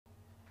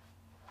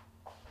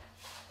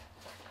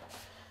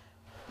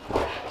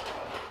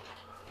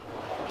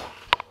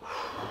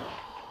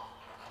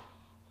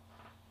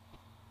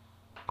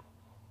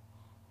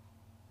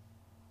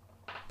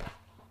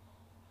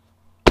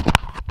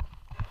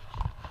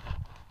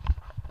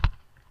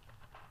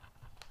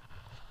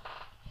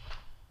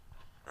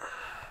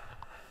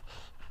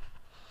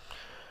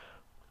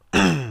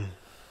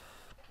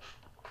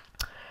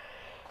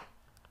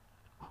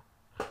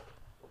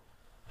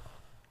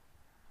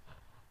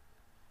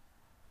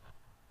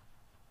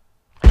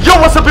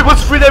What's up people,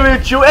 it's Freedom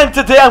with you, and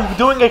today I'm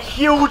doing a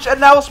huge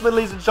announcement,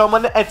 ladies and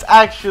gentlemen. It's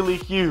actually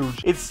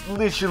huge. It's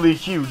literally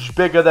huge,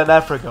 bigger than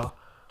Africa.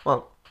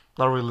 Well,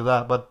 not really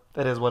that, but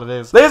it is what it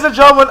is. Ladies and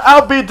gentlemen,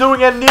 I'll be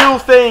doing a new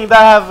thing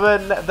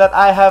that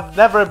I have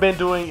never been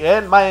doing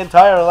in my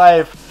entire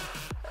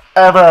life.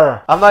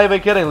 Ever. I'm not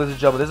even kidding, ladies and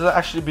gentlemen. This will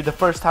actually be the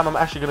first time I'm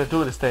actually gonna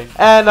do this thing.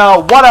 And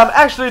what I'm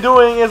actually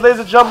doing is,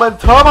 ladies and gentlemen,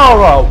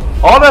 tomorrow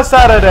on a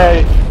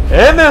Saturday,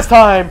 in this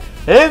time,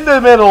 in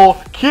the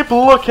middle, keep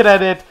looking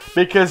at it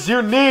because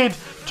you need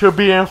to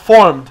be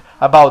informed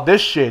about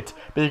this shit.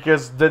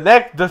 Because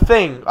the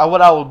thing,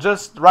 what I will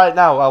just right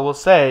now, I will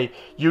say,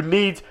 you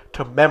need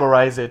to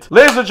memorize it.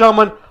 Ladies and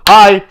gentlemen,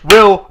 I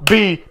will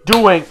be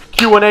doing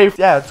Q&A.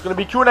 Yeah, it's gonna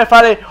be Q&A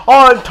Friday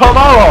on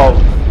tomorrow.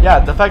 Yeah,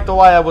 the fact of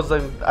why I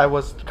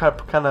was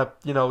kind of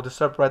you know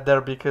disturbed right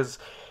there because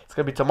it's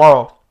gonna be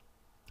tomorrow,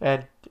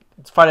 and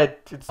it's Friday.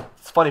 It's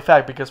funny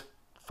fact because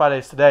Friday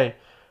is today.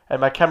 And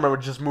my camera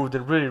just moved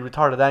in really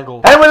retarded angle.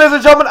 Anyway, ladies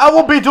and gentlemen, I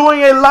will be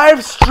doing a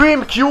live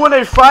stream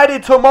Q&A Friday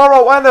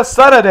tomorrow and a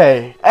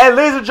Saturday. And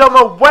ladies and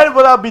gentlemen, when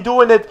will I be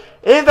doing it?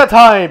 In the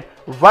time,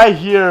 right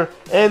here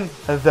in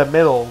the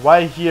middle.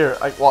 Right here.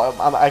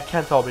 I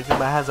can't tell because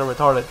my hands are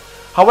retarded.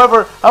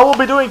 However, I will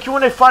be doing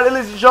Q&A Friday,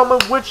 ladies and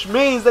gentlemen, which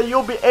means that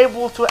you'll be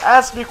able to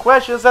ask me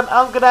questions and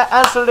I'm gonna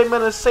answer them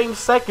in the same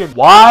second.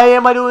 Why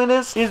am I doing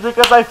this? It's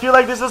because I feel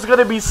like this is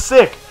gonna be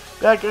sick.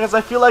 Yeah, because I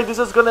feel like this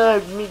is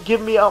gonna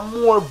give me a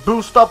more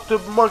boost up to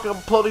more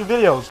uploading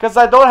videos. Because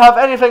I don't have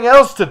anything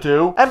else to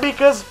do, and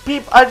because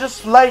I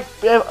just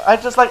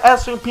like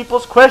answering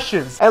people's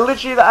questions. And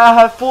literally, I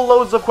have full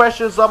loads of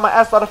questions on my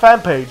Ask Not a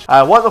Fan page.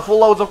 I want the full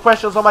loads of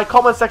questions on my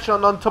comment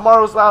section on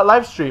tomorrow's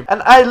live stream.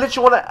 And I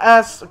literally want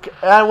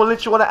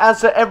to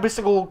answer every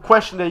single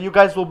question that you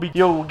guys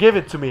you'll give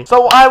it to me.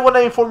 So I want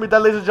to inform you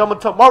that, ladies and gentlemen,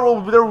 tomorrow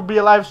there will be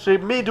a live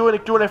stream, me doing a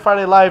Q&A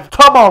Friday live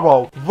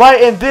tomorrow.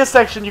 Right in this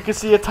section, you can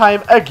see a time.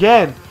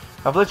 Again,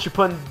 I've literally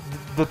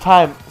put the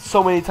time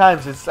so many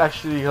times, it's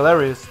actually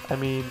hilarious. I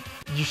mean,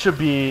 you should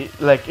be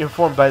like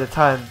informed by the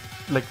time,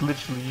 like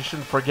literally you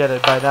shouldn't forget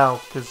it by now,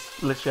 because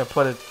literally I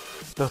put it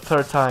the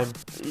third time.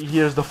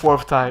 Here's the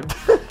fourth time.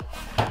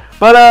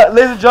 But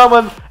ladies and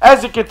gentlemen,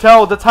 as you can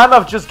tell, the time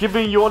I've just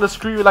given you on the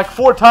screen like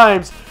 4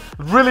 times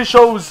really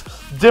shows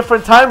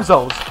different time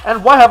zones.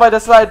 And why have I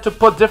decided to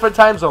put different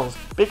time zones?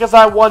 Because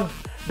I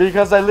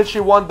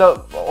literally want the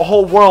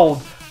whole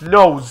world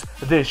knows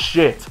this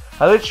shit.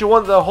 I literally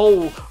want the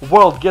whole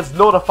world gets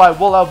notified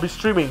while I'll be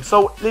streaming,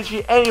 so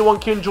literally anyone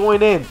can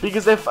join in.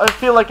 Because if I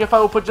feel like if I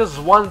would put just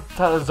one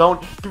time zone,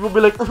 people will be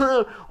like,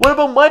 what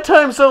about my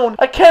time zone?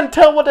 I can't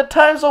tell what the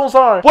time zones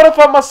are. What if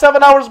I'm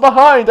 7 hours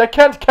behind? I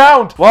can't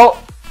count. Well,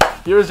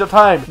 here's your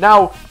time.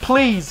 Now,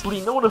 please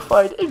be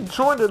notified and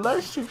join the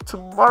live stream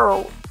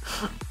tomorrow.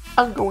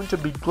 I'm going to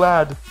be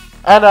glad.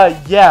 And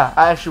yeah,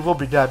 I actually will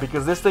be glad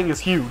because this thing is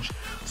huge.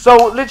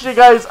 So literally,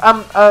 guys,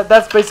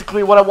 that's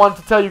basically what I wanted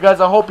to tell you guys.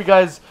 I hope you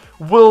guys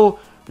will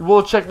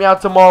check me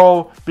out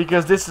tomorrow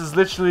because this is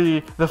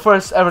literally the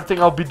first ever thing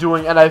I'll be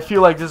doing, and I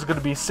feel like this is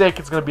gonna be sick.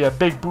 It's gonna be a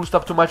big boost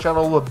up to my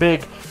channel, a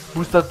big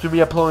boost up to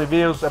me uploading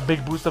videos, a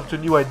big boost up to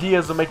new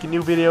ideas of making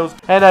new videos.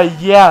 And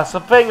yeah, so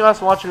thank you guys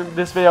for watching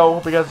this video. I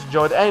hope you guys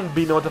enjoyed and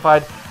be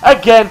notified.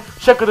 Again,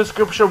 check the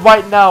description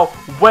right now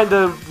when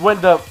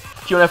the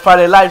Q&A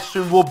Friday live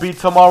stream will be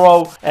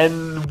tomorrow,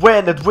 and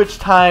when, at which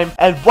time,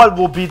 and what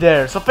will be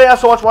there. So thank you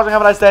guys so much for watching.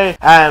 Have a nice day,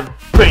 and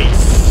peace.